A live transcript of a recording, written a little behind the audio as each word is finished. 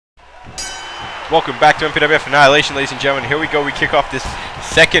Welcome back to MPWF Annihilation, ladies and gentlemen. Here we go. We kick off this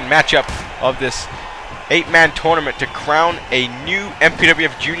second matchup of this 8-man tournament to crown a new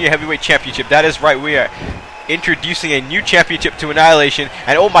MPWF Junior Heavyweight Championship. That is right. We are introducing a new championship to Annihilation.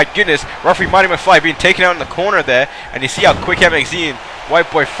 And oh my goodness, referee Mighty McFly being taken out in the corner there. And you see how quick MXZ and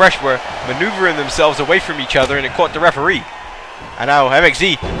White Boy Fresh were maneuvering themselves away from each other, and it caught the referee. And now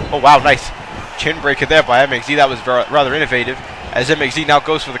MXZ. Oh wow, nice chin breaker there by MXZ. That was rather innovative. As MXZ now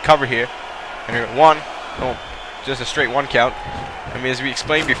goes for the cover here. And here, just a straight one count. I mean, as we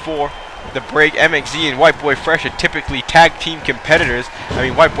explained before, the break, MXZ and White Boy Fresh are typically tag team competitors. I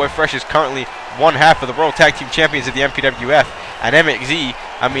mean, White Boy Fresh is currently one half of the World Tag Team Champions of the MPWF. And MXZ,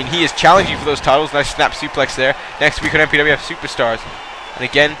 I mean, he is challenging for those titles. Nice snap suplex there. Next week on MPWF Superstars. And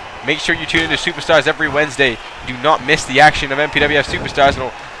again, make sure you tune into Superstars every Wednesday. Do not miss the action of MPWF Superstars.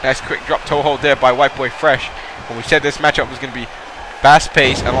 And nice quick drop toe hold there by White Boy Fresh. When we said this matchup was going to be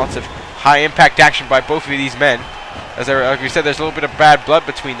fast-paced and lots of high-impact action by both of these men. As like we said, there's a little bit of bad blood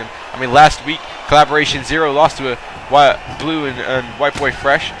between them. I mean, last week, Collaboration Zero lost to Blue and White Boy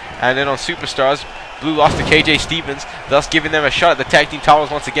Fresh. And then on Superstars, Blue lost to KJ Stevens, thus giving them a shot at the tag team titles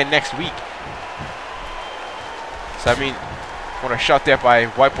once again next week. So, I mean, what a shot there by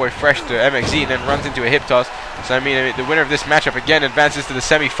White Boy Fresh to MXZ, and then runs into a hip toss. So, I mean, the winner of this matchup again advances to the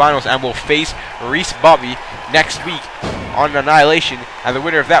semifinals and will face Reese Bobby next week on Annihilation, and the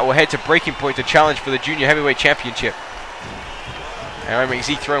winner of that will head to Breaking Point to challenge for the Junior Heavyweight Championship. And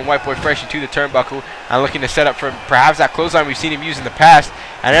MXZ throwing White Boy Fresh into the turnbuckle and looking to set up for perhaps that clothesline we've seen him use in the past.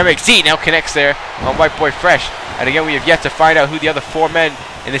 And MXZ now connects there on White Boy Fresh. And again, we have yet to find out who the other 4 men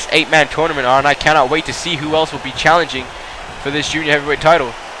in this 8-man tournament are, and I cannot wait to see who else will be challenging for this Junior Heavyweight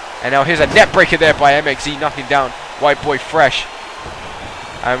title. And now here's a net breaker there by MXZ, knocking down White Boy Fresh.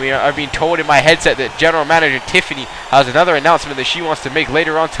 I mean, I've been told in my headset that General Manager Tiffany has another announcement that she wants to make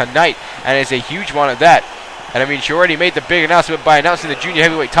later on tonight, and it's a huge one at that. And I mean, she already made the big announcement by announcing the Junior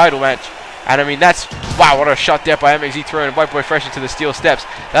Heavyweight title match. And I mean, that's, wow, what a shot there by MXZ throwing White Boy Fresh into the steel steps.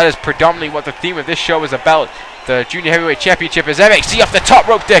 That is predominantly what the theme of this show is about. The Junior Heavyweight Championship, as MXZ off the top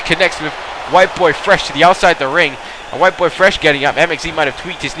rope there connects with White Boy Fresh to the outside the ring. And White Boy Fresh getting up. MXZ might have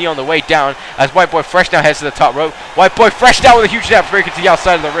tweaked his knee on the way down as White Boy Fresh now heads to the top rope. White Boy Fresh down with a huge snap breaker to the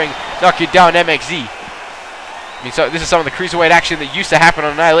outside of the ring, knocking down MXZ. I mean, so this is some of the cruiserweight action that used to happen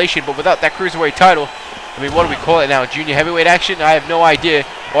on Annihilation, but without that cruiserweight title, I mean, what do we call it now? Junior Heavyweight action? I have no idea.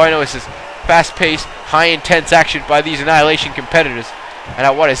 All I know is this fast-paced, high-intense action by these Annihilation competitors. And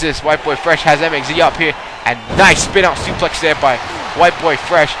now what is this? White Boy Fresh has MXZ up here, and nice spin-out suplex there by White Boy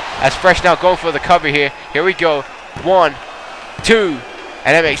Fresh, as Fresh now going for the cover here. Here we go. 1, 2,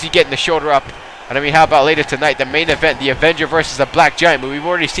 and MXZ getting the shoulder up. And I mean, how about later tonight, the main event, the Avenger versus the Black Giant? But we've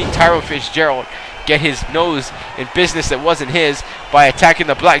already seen Tyrone Fitzgerald get his nose in business that wasn't his by attacking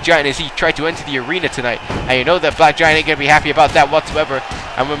the Black Giant as he tried to enter the arena tonight. And you know that Black Giant ain't going to be happy about that whatsoever.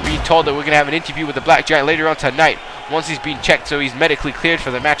 And we're being told that we're going to have an interview with the Black Giant later on tonight once he's been checked so he's medically cleared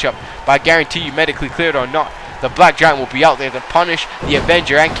for the matchup. But I guarantee you, medically cleared or not, the Black Giant will be out there to punish the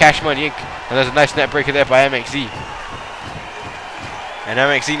Avenger and Cash Money Inc. And there's a nice net breaker there by MXZ. And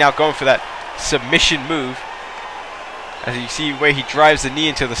MXZ now going for that submission move. As you see where he drives the knee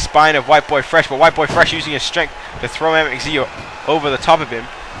into the spine of White Boy Fresh. But White Boy Fresh using his strength to throw MXZ over the top of him.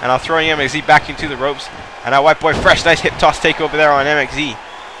 And now throwing MXZ back into the ropes. And now White Boy Fresh, nice hip toss takeover there on MXZ.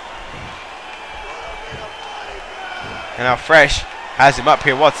 And now Fresh has him up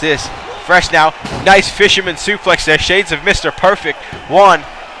here. What's this? Fresh now, nice fisherman suplex there. Shades of Mr. Perfect. 1,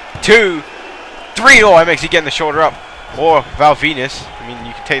 2, 3. Oh, MXZ getting the shoulder up. Or Val Venus. I mean,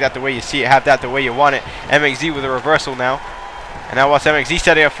 you can take that the way you see it, have that the way you want it. MXZ with a reversal now. And now what's MXZ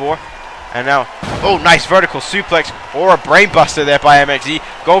setting up for? And now, oh, nice vertical suplex or a brainbuster there by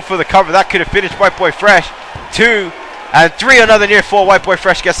MXZ. Going for the cover. That could have finished White Boy Fresh. 2 and 3. Another near fall. White Boy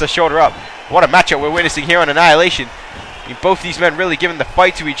Fresh gets the shoulder up. What a matchup we're witnessing here on Annihilation. I mean, both these men really giving the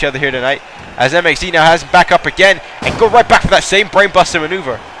fight to each other here tonight. As MXZ now has him back up again and go right back for that same brainbuster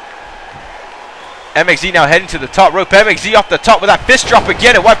maneuver. MXZ now heading to the top rope. MXZ off the top with that fist drop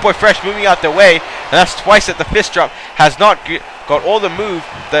again, and White Boy Fresh moving out the way. And that's twice that the fist drop has not got all the move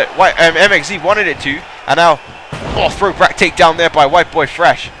that MXZ wanted it to. And now, oh, throw back takedown there by White Boy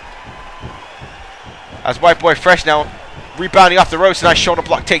Fresh. As White Boy Fresh now rebounding off the ropes, nice shoulder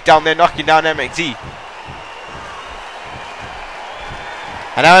block takedown there, knocking down MXZ.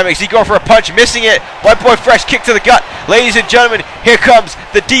 And now MXZ going for a punch, missing it. White Boy Fresh kick to the gut. Ladies and gentlemen, here comes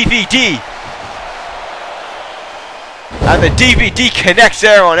the DVD. And the DVD connects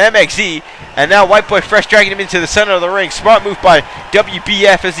there on MXZ. And now White Boy Fresh dragging him into the center of the ring. Smart move by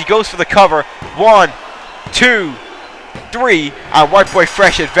WBF as he goes for the cover. 1, 2, 3, and White Boy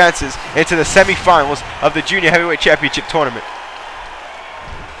Fresh advances into the semi-finals of the Junior Heavyweight Championship tournament.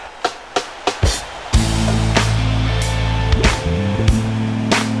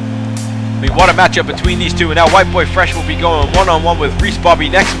 What a matchup between these two, and now White Boy Fresh will be going one-on-one with Reese Bobby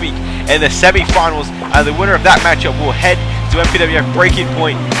next week in the semi-finals, and the winner of that matchup will head to MPWF Breaking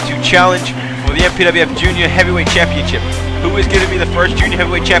Point to challenge for the MPWF Junior Heavyweight Championship. Who is going to be the first Junior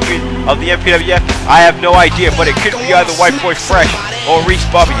Heavyweight Champion of the MPWF? I have no idea, but it could be either White Boy Fresh or Reese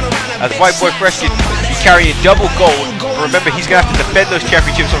Bobby, as White Boy Fresh could be carrying double gold. But remember, he's going to have to defend those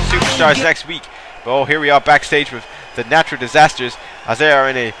championships on Superstars next week. But oh, here we are backstage with the Natural Disasters, as they are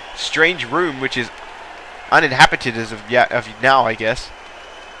in a strange room which is uninhabited as of now, I guess.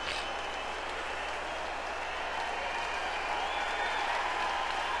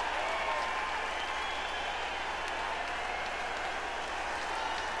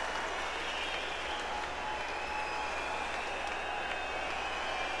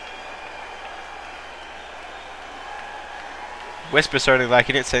 Whisper certainly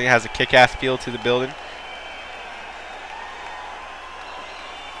liking it, saying it has a kick-ass feel to the building.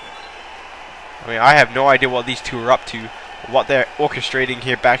 I mean, I have no idea what these two are up to, what they're orchestrating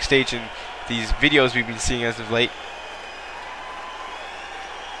here backstage in these videos we've been seeing as of late.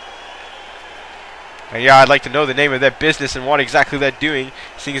 And yeah, I'd like to know the name of their business and what exactly they're doing,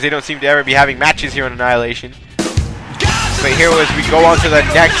 seeing as they don't seem to ever be having matches here on Annihilation. But here as we go on to the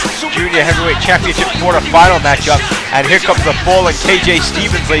next Junior Heavyweight Championship quarter-final matchup, and here comes the fallen KJ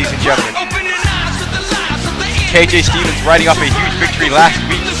Stevens, ladies and gentlemen. KJ Stevens riding off a huge victory last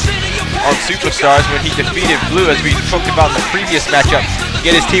week on Superstars when he defeated Blue, as we talked about in the previous matchup, to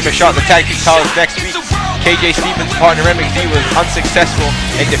get his team a shot at the tag team titles next week. KJ Stevens' partner MXD was unsuccessful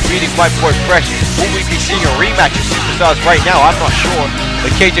in defeating White Boy Fresh. Will we be seeing a rematch of Superstars right now? I'm not sure.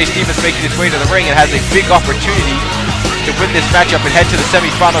 But KJ Stevens making his way to the ring and has a big opportunity to win this matchup and head to the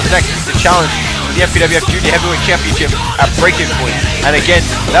semi-finals next week to challenge for the MPWF Junior Heavyweight Championship at Breaking Point. And again,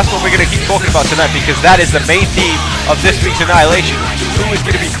 that's what we're going to keep talking about tonight, because that is the main theme of this week's Annihilation. Who is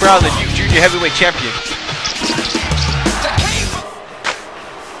going to be crowned the new Junior Heavyweight Champion?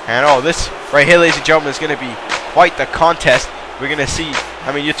 And oh, this right here, ladies and gentlemen, is going to be quite the contest. We're going to see,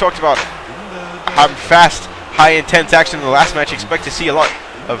 I mean, you talked about fast, high-intense action in the last match. Expect to see a lot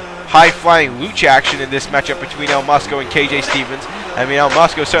of high-flying lucha action in this matchup between El Mosco and KJ Stevens. I mean, El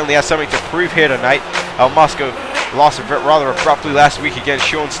Mosco certainly has something to prove here tonight. El Mosco lost rather abruptly last week against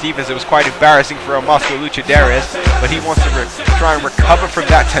Shaun Stevens. It was quite embarrassing for El Mosco Luchadores, but he wants to try and recover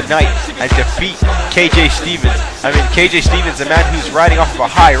from that tonight and defeat KJ Stevens. I mean, KJ Stevens, a man who's riding off of a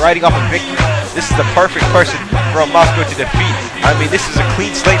high, riding off a victory. This is the perfect person for El Mosco to defeat. I mean, this is a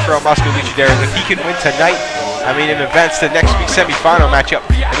clean slate for El Mosco Luchadores. If he can win tonight, I mean, in advance to next week's semi-final matchup,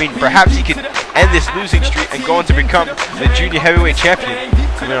 I mean, perhaps he could end this losing streak and go on to become the Junior Heavyweight Champion.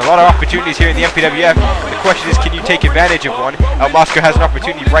 I mean, a lot of opportunities here in the MPWF. The question is, can you take advantage of one? El Mosco has an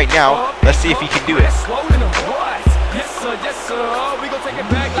opportunity right now. Let's see if he can do it.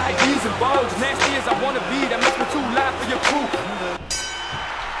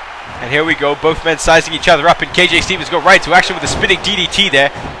 And here we go, both men sizing each other up, and KJ Stevens go right to action with a spinning DDT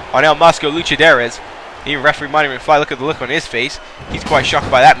there on El Mosco Luchadores. Even referee Money McFly, look at the look on his face. He's quite shocked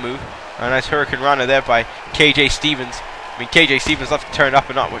by that move. A nice Hurricane Rana there by KJ Stevens. I mean, KJ Stevens loves to turn up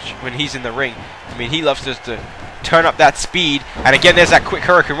a notch when he's in the ring. I mean, he loves just to turn up that speed. And again, there's that quick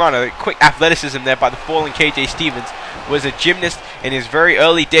Hurricane Rana, the quick athleticism there by the fallen KJ Stevens. Was a gymnast in his very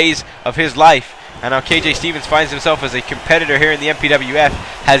early days of his life. And now KJ Stevens finds himself as a competitor here in the MPWF.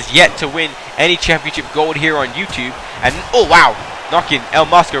 Has yet to win any championship gold here on YouTube. And, oh wow, knocking El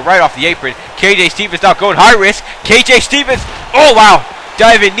Mosco right off the apron. KJ Stevens now going high risk. KJ Stevens, oh wow,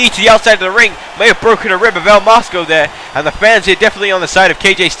 diving knee to the outside of the ring. May have broken a rib of El Mosco there. And the fans here definitely on the side of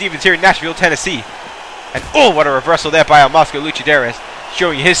KJ Stevens here in Nashville, Tennessee. And oh, what a reversal there by El Mosco Luchadores,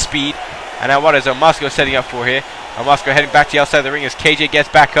 showing his speed. And now what is El Mosco setting up for here? El Mosco heading back to the outside of the ring as KJ gets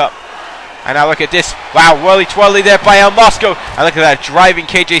back up. And now look at this. Wow, whirly twirly there by El Mosco. And look at that, driving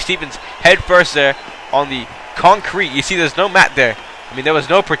KJ Stevens head first there on the concrete. You see there's no mat there. I mean, there was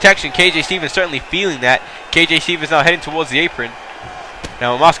no protection. KJ Stevens certainly feeling that. KJ Stevens now heading towards the apron.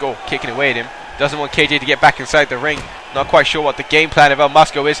 Now El Mosco kicking away at him. Doesn't want KJ to get back inside the ring. Not quite sure what the game plan of El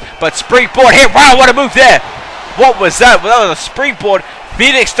Mosco is. But springboard here. Wow, what a move there. What was that? Well, that was a springboard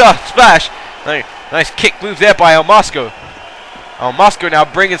Phoenix Star Splash. Nice kick move there by El Mosco. El Mosco now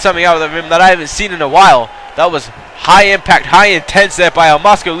bringing something out of him that I haven't seen in a while. That was high impact, high intense there by El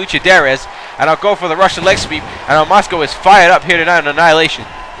Mosco Luchadores. And I'll go for the Russian leg sweep. And El Mosco is fired up here tonight on Annihilation,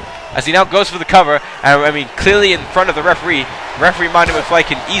 as he now goes for the cover. And I mean, clearly in front of the referee. Referee Money McFly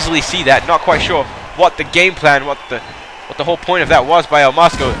can easily see that. Not quite sure what the game plan, what what the whole point of that was by El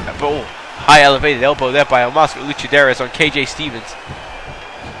Mosco. But, oh, high elevated elbow there by El Mosco Luchaderas on KJ Stevens.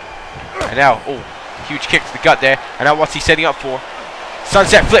 And now, oh, huge kick to the gut there. And now what's he setting up for?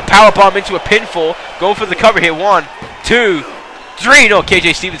 Sunset flip powerbomb into a pinfall. Going for the cover here. 1, 2, 3. No,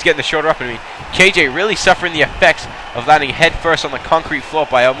 KJ Stevens getting the shoulder up. I mean, KJ really suffering the effects of landing head first on the concrete floor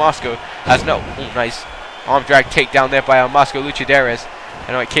by El Mosco. As no, oh, nice arm drag takedown there by El Mosco Luchaderas.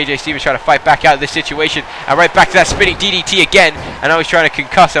 And now KJ Stevens trying to fight back out of this situation. And right back to that spinning DDT again. And now he's trying to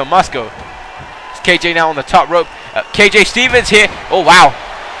concuss El Mosco. It's KJ now on the top rope. KJ Stevens here. Oh, wow.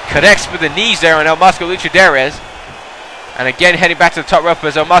 Connects with the knees there on El Mosco Luchaderas. And again heading back to the top rope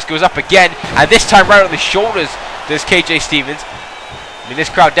as El Mosco is up again. And this time right on the shoulders there's KJ Stevens. I mean, this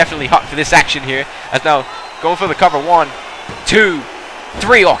crowd definitely hot for this action here. As now going for the cover. 1, 2,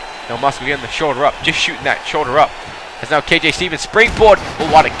 3. Oh, El Mosco getting the shoulder up. Just shooting that shoulder up. As now KJ Stevens springboard. Oh,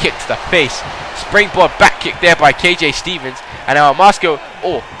 what a kick to the face. Springboard back kick there by KJ Stevens. And now El Mosco.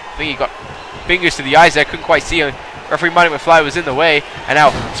 Oh, I think he got fingers to the eyes there. Couldn't quite see him. Referee Money McFly was in the way. And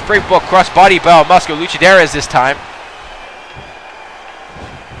now springboard crossbody by El Mosco Luchaderas this time.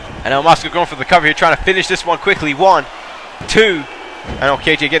 And El Mosco going for the cover here, trying to finish this one quickly. 1, 2. And now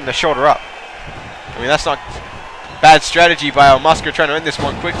KJ getting the shoulder up. I mean, that's not bad strategy by El Mosco trying to end this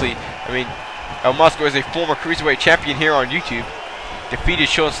one quickly. I mean, El Mosco is a former Cruiserweight champion here on YouTube. Defeated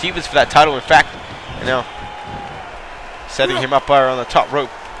Shaun Stevens for that title, in fact. And now setting him up on the top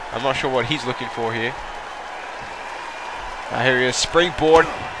rope. I'm not sure what he's looking for here. Here he is, springboard.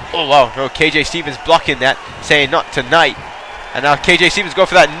 Oh, wow. No, KJ Stevens blocking that, saying not tonight. And now KJ Stevens go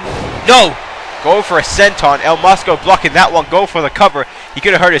for that. No! Go for a senton. El Mosco blocking that one. Go for the cover. He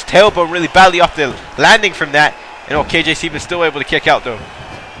could have hurt his tailbone really badly off the landing from that. And oh, KJ Stevens still able to kick out though.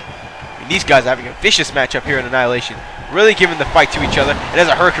 I mean, these guys are having a vicious matchup here in Annihilation. Really giving the fight to each other. And there's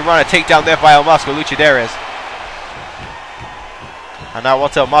a Hurricane Rana takedown there by El Mosco Luchaderas. And now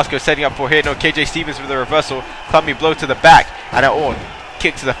what's El Mosco setting up for here? No, KJ Stevens with a reversal. Clummy blow to the back. And now, oh,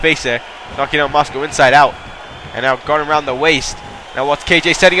 kick to the face there. Knocking El Mosco inside out. And now going around the waist. Now what's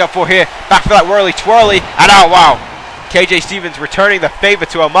KJ setting up for here? Back for that whirly twirly. And now, wow. KJ Stevens returning the favor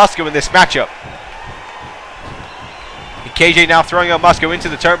to El Mosco in this matchup. And KJ now throwing El Mosco into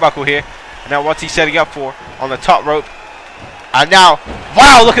the turnbuckle here. And now what's he setting up for? On the top rope. And now,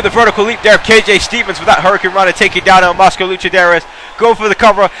 wow, look at the vertical leap there of KJ Stevens with that Hurricane Rana taking down El Mosco Luchaderas. Go for the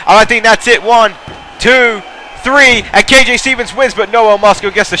cover. And I think that's it. 1, 2, 3. And KJ Stevens wins, but no, El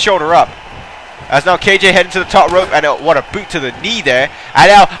Mosco gets the shoulder up. As now KJ heading to the top rope, and what a boot to the knee there. And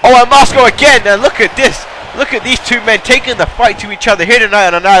now, oh, El Mosco again. And look at this. Look at these two men taking the fight to each other here tonight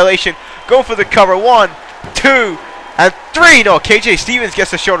on Annihilation. Go for the cover. 1, 2, and 3. No, KJ Stevens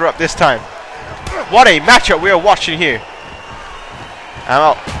gets the shoulder up this time. What a matchup we are watching here. And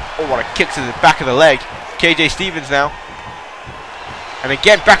oh, what a kick to the back of the leg. KJ Stevens now. And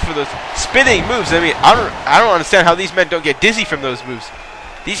again, back for those spinning moves. I mean, I don't understand how these men don't get dizzy from those moves.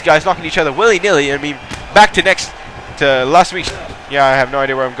 These guys knocking each other willy-nilly. I mean, back to last week's. Yeah, I have no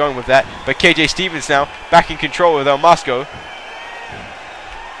idea where I'm going with that. But KJ Stevens now back in control with El Mosco.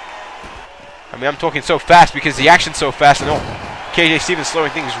 I mean, I'm talking so fast because the action's so fast. And oh, KJ Stevens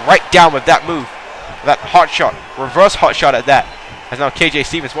slowing things right down with that move. That hot shot. Reverse hot shot at that. As now KJ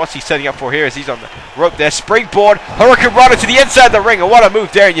Stevens, what's he setting up for here as he's on the rope there. Springboard. Hurricane Rana to the inside of the ring. And what a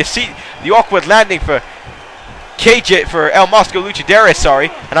move there. And you see the awkward landing for El Mosco Luchaderas, sorry.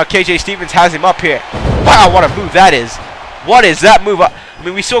 And now KJ Stevens has him up here. Wow, what a move that is. What is that move? I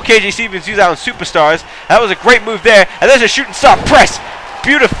mean, we saw KJ Stevens use that on Superstars. That was a great move there. And there's a shooting star press.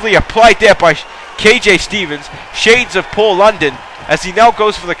 Beautifully applied there by KJ Stevens. Shades of Paul London as he now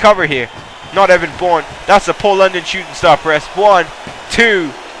goes for the cover here. Not Evan Bourne. That's the Paul London shooting star press. 1, 2,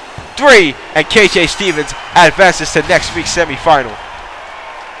 3. And KJ Stevens advances to next week's semifinal.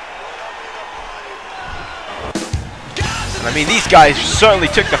 I mean, these guys certainly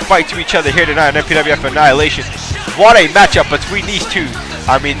took the fight to each other here tonight on MPWF Annihilation. What a matchup between these two.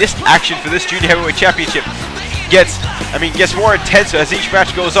 I mean, this action for this Junior Heavyweight Championship gets more intense as each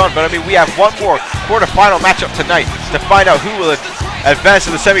match goes on. But I mean, we have one more quarterfinal matchup tonight to find out who will advance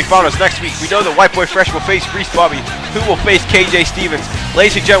to the semifinals next week. We know that White Boy Fresh will face Reese Bobby, who will face KJ Stevens.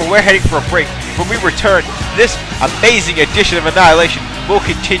 Ladies and gentlemen, we're heading for a break. When we return, this amazing edition of Annihilation will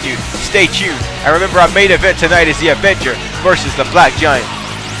continue. Stay tuned. And remember, our main event tonight is the Avenger versus the Black Giant.